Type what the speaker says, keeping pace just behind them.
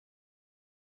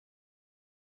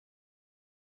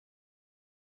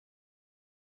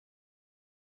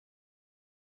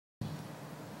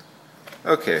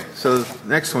Okay, so the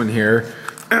next one here,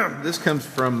 this comes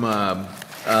from Mike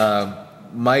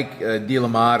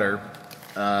Dynamometer,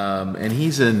 and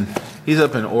he's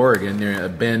up in Oregon, near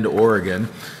Bend, Oregon,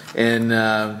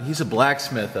 and he's a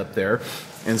blacksmith up there,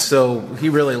 and so he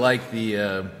really liked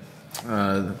the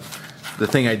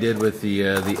thing I did with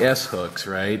the S hooks,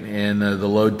 right, and the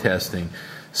load testing.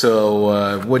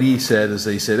 So what he said is,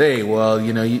 they said, hey, well,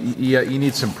 you know, you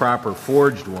need some proper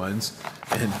forged ones.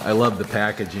 And I love the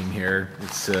packaging here.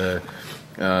 It's a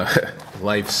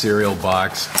Life cereal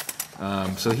box.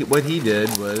 So what he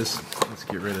did was, let's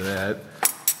get rid of that,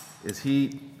 is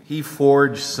he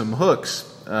forged some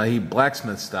hooks, he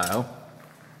blacksmith style,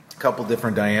 a couple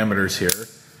different diameters here.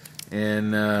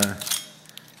 And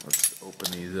let's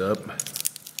open these up.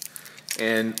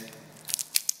 And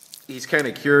he's kind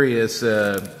of curious.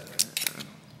 All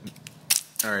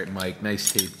right, Mike,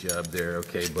 nice tape job there.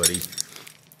 Okay, buddy.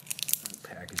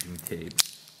 Packaging tape.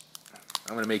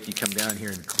 I'm going to make you come down here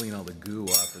and clean all the goo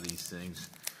off of these things.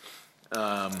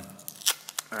 All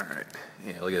right.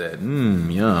 Yeah, look at that.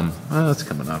 Yum. Oh, that's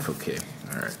coming off okay.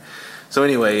 All right. So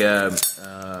anyway,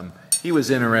 he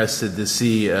was interested to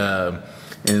see,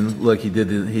 and look, he did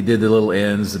the little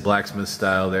ends, the blacksmith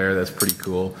style there. That's pretty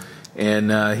cool.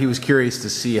 And he was curious to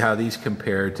see how these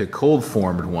compared to cold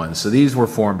formed ones. So these were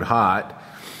formed hot,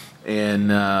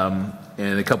 and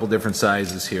a couple different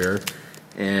sizes here.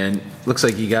 And looks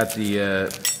like you got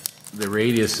the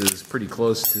radius is pretty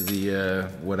close to the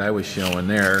what I was showing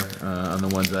there on the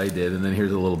ones I did. And then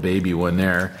here's a little baby one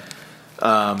there.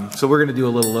 So we're going to do a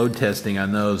little load testing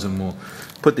on those, and we'll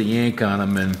put the yank on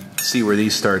them and see where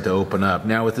these start to open up.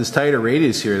 Now with this tighter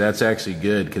radius here, that's actually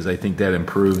good, because I think that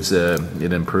improves it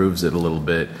a little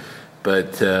bit.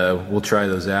 But we'll try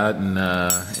those out and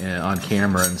on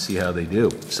camera and see how they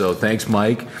do. So thanks,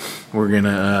 Mike. We're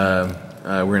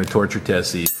gonna torture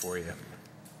test these for you.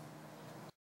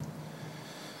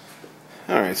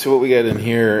 All right. So what we got in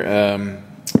here?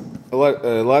 A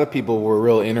lot of people were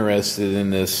real interested in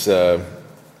this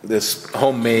this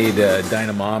homemade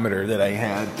dynamometer that I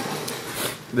had,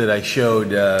 that I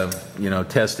showed, you know,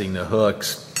 testing the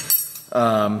hooks.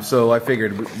 So I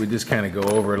figured we'd just kind of go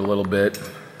over it a little bit.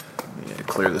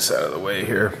 Clear this out of the way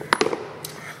here,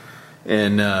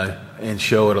 and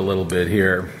show it a little bit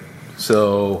here.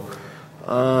 So,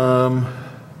 yeah,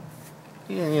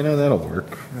 you know, that'll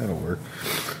work. That'll work.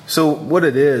 So what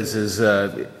it is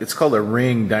it's called a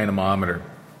ring dynamometer,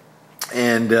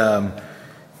 and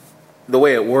the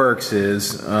way it works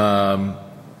is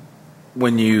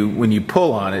when you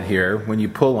pull on it here,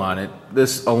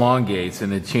 this elongates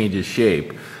and it changes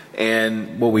shape.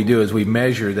 And what we do is we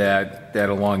measure that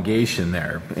elongation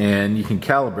there, and you can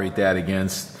calibrate that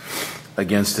against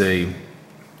a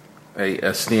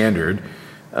standard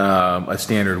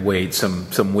weight,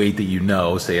 some weight that you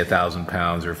know, say 1,000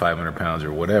 pounds or 500 pounds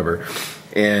or whatever,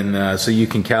 and so you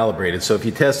can calibrate it. So if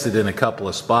you test it in a couple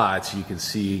of spots, you can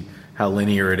see how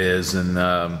linear it is, and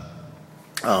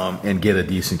get a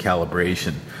decent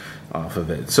calibration off of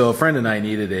it. So a friend and I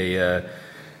needed a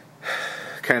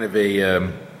kind of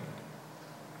a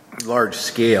large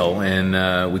scale,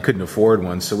 and we couldn't afford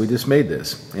one, so we just made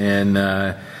this.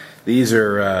 And these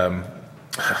are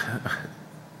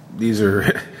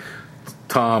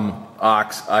Tom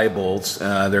Ox eye bolts.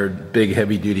 They're big,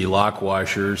 heavy-duty lock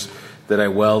washers that I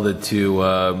welded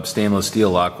to stainless steel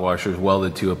lock washers,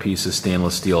 welded to a piece of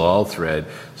stainless steel all thread.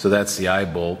 So that's the eye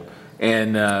bolt.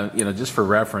 And you know, just for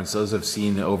reference, those have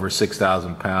seen over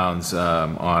 6,000 pounds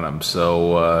on them.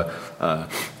 So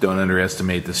don't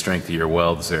underestimate the strength of your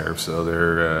welds there.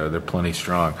 So they're plenty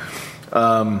strong.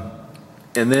 And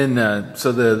then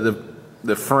so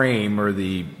the frame, or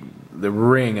the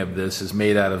ring of this, is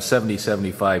made out of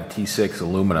 7075 T6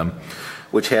 aluminum,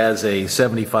 which has a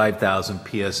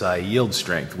 75,000 psi yield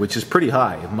strength, which is pretty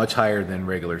high, much higher than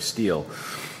regular steel.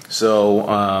 So,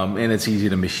 and it's easy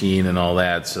to machine and all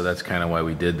that, so that's kind of why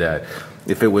we did that.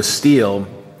 If it was steel,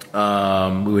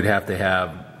 we would have to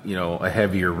have, you know, a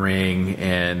heavier ring,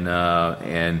 and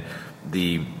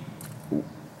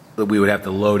we would have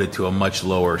to load it to a much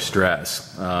lower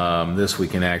stress. This we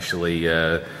can actually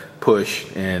push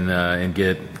and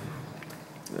get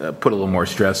put a little more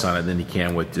stress on it than you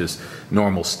can with just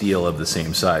normal steel of the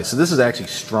same size. So this is actually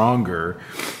stronger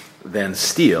than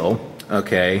steel.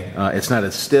 Okay, it's not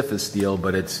as stiff as steel,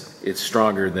 but it's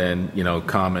stronger than, you know,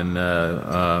 common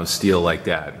steel like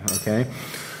that. Okay,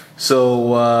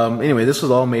 so anyway, this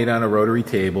was all made on a rotary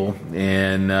table,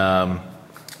 and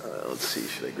let's see,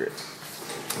 let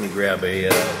me grab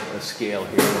a scale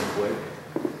here real quick.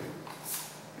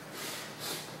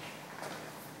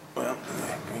 Well,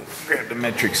 grab the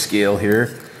metric scale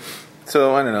here.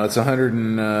 So I don't know, it's 100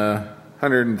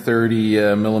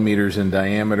 130 millimeters in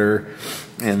diameter,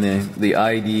 and the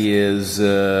ID is I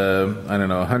don't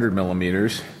know, 100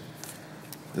 millimeters.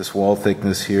 This wall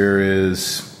thickness here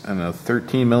is, I don't know,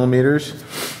 13 millimeters,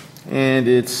 and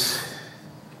it's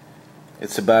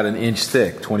about an inch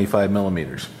thick, 25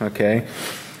 millimeters. Okay,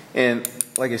 and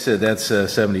like I said, that's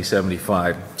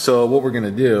 70-75. So what we're going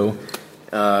to do,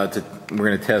 we're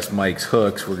going to test Mike's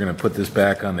hooks. We're going to put this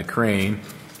back on the crane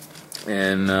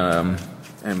and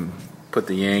put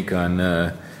the yank on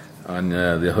the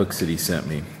hooks that he sent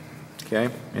me. Okay.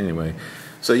 Anyway,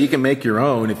 so you can make your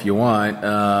own if you want.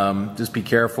 Just be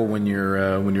careful when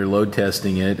you're load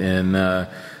testing it, and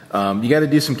you got to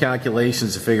do some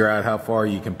calculations to figure out how far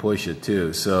you can push it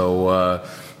too. So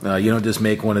you don't just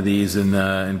make one of these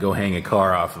and go hang a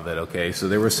car off of it. Okay. So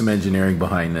there was some engineering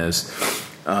behind this.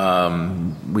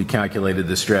 We calculated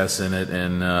the stress in it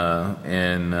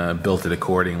and built it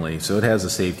accordingly. So it has a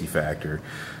safety factor.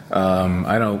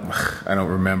 I don't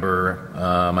remember.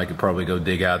 I could probably go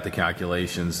dig out the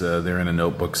calculations. They're in a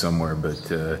notebook somewhere, but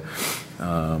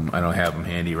I don't have them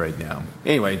handy right now.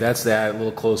 Anyway, that's that. A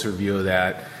little closer view of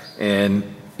that,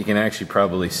 and you can actually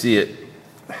probably see it.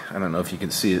 I don't know if you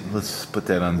can see it. Let's put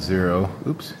that on 0.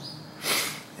 Oops.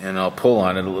 And I'll pull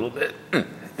on it a little bit,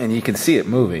 and you can see it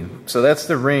moving. So that's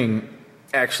the ring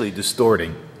actually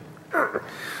distorting,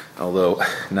 although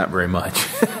not very much.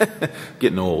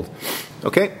 Getting old.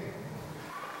 Okay.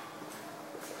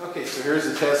 Okay, so here's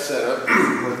the test setup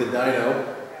with the dyno,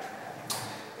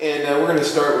 and we're going to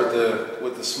start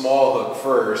with the small hook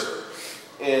first.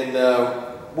 And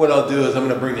what I'll do is I'm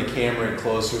going to bring the camera in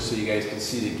closer so you guys can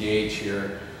see the gauge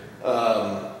here,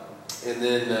 and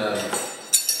then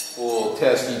we'll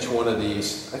test each one of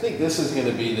these. I think this is going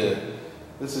to be the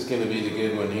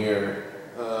good one here,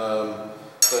 but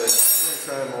we're going to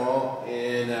try them all,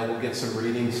 and we'll get some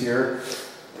readings here.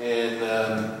 And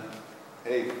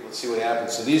hey, let's see what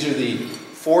happens. So these are the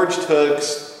forged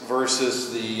hooks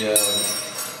versus the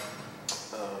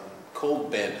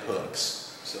cold bent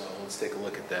hooks. So let's take a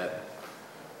look at that.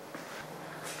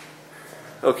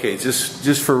 Okay,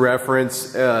 just for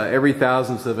reference, every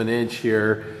thousandth of an inch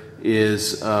here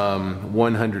is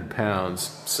 100 pounds.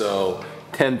 So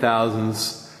 10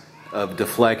 thousandths of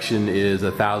deflection is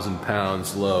 1,000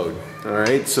 pounds load. All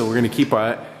right, so we're going to keep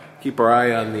our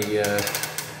eye on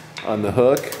the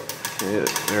hook. Yeah,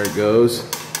 there it goes.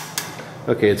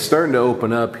 Okay, it's starting to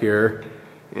open up here,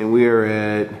 and we are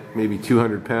at maybe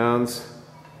 200 pounds.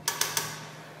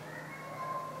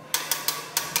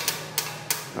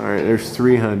 All right, there's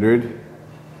 300.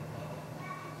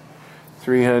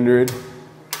 300.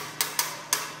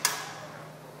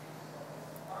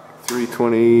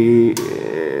 320,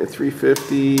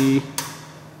 350.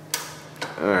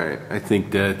 All right, I think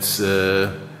that's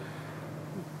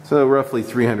so roughly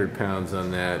 300 pounds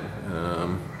on that.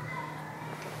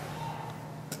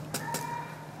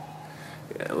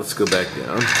 Yeah, let's go back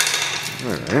down.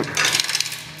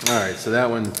 All right, so that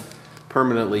one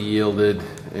permanently yielded,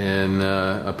 and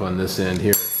up on this end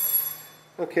here.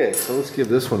 Okay, so let's give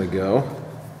this one a go.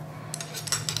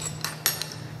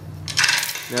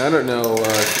 Now I don't know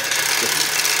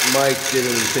if Mike did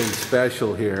anything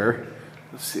special here.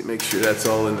 Let's see, make sure that's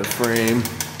all in the frame.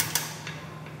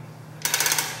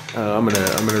 I'm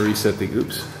gonna reset the,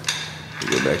 oops,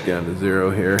 go back down to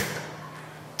 0 here.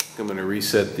 I'm gonna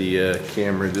reset the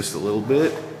camera just a little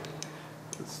bit.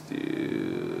 Let's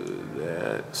do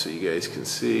that so you guys can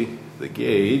see the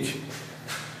gauge.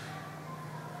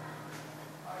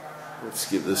 Let's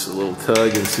give this a little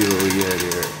tug and see what we get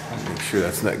here. Make sure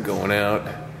that's not going out.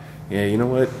 Yeah, you know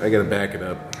what? I gotta back it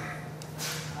up.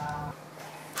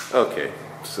 Okay,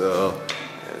 so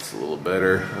that's a little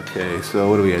better. Okay, so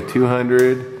what do we have?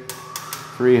 200,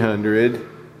 300,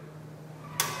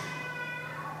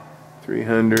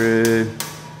 300.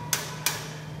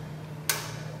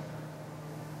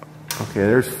 Okay,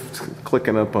 there's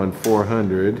clicking up on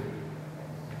 400.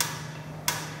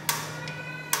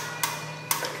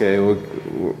 Okay,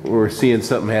 we're seeing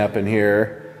something happen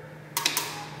here.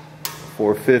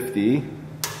 450.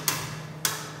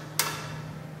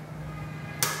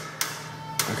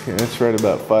 Okay, that's right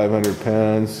about 500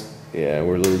 pounds. Yeah,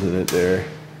 we're losing it there.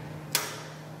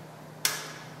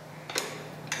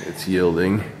 It's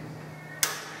yielding.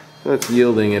 That's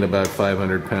yielding at about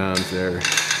 500 pounds there.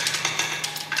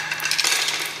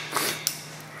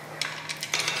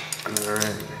 All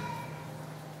right.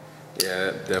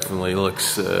 Yeah, that definitely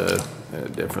looks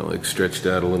stretched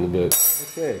out a little bit.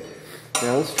 Okay,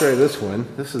 now let's try this one.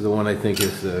 This is the one I think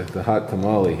is the hot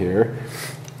tamale here.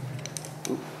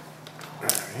 All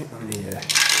right, let me.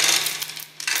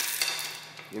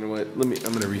 You know what? I'm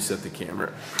going to reset the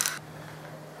camera.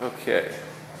 Okay,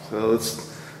 so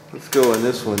let's go on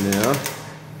this one now.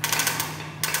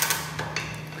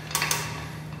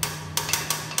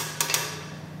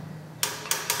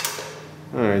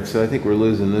 Alright, so I think we're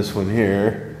losing this one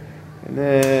here. And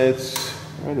that's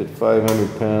right at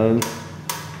 500 pounds.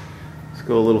 Let's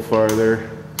go a little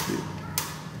farther.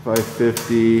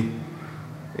 550.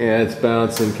 Yeah, it's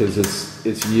bouncing because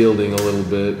it's yielding a little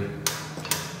bit.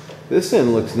 This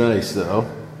end looks nice though.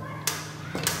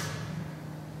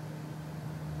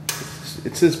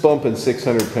 It's just bumping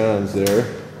 600 pounds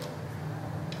there.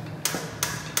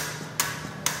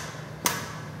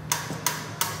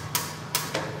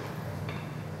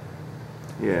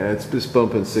 Yeah, it's just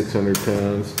bumping 600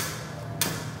 pounds.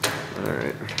 All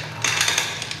right.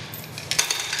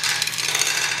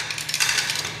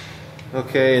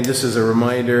 Okay, and just as a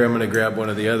reminder, I'm going to grab one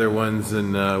of the other ones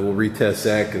and we'll retest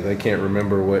that because I can't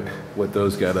remember what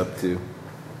those got up to.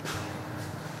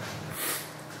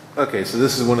 Okay, so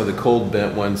this is one of the cold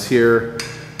bent ones here.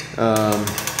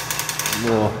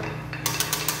 Well,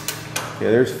 yeah,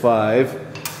 there's 5,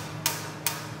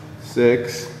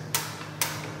 6,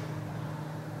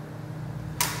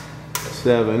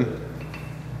 7.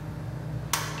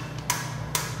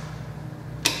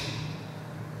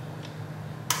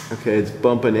 Okay, it's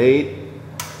bumping 8.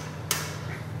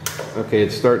 Okay,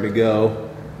 it's starting to go.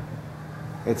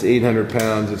 That's 800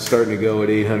 pounds. It's starting to go at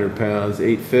 800 pounds.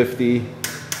 850.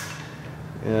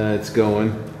 It's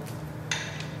going.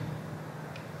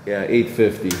 Yeah,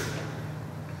 850.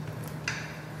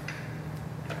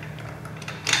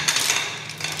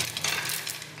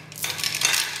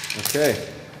 Okay,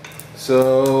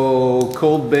 so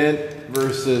cold bent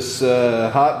versus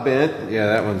hot bent. Yeah,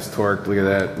 that one's torqued. Look at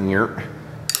that.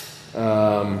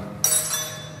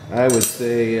 I would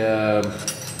say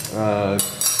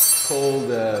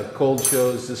cold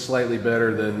shows just slightly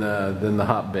better than the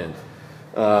hot bent.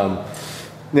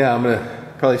 Yeah, I'm gonna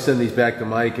probably send these back to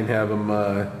Mike and have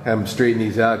him straighten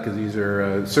these out because these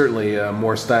are certainly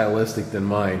more stylistic than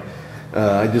mine.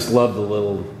 I just love the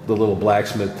little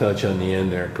blacksmith touch on the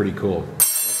end there. Pretty cool.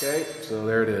 Okay, so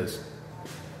there it is.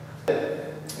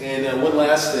 And one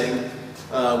last thing,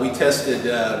 we tested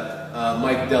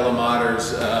Mike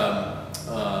Dynamometer's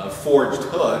forged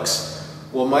hooks.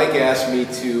 Well, Mike asked me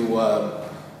to.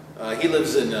 He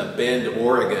lives in Bend,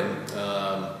 Oregon,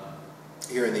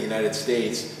 here in the United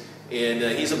States, and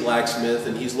he's a blacksmith,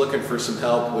 and he's looking for some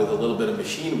help with a little bit of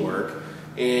machine work,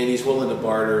 and he's willing to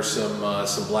barter some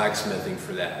blacksmithing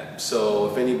for that.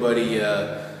 So if anybody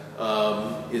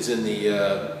is in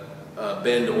the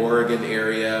Bend, Oregon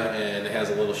area and has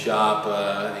a little shop,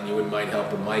 and you wouldn't mind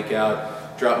helping Mike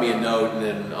out, drop me a note, and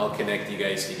then I'll connect you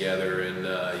guys together, and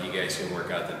you guys can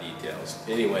work out the details.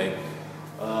 Anyway,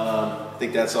 I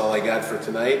think that's all I got for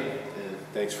tonight, and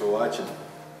thanks for watching.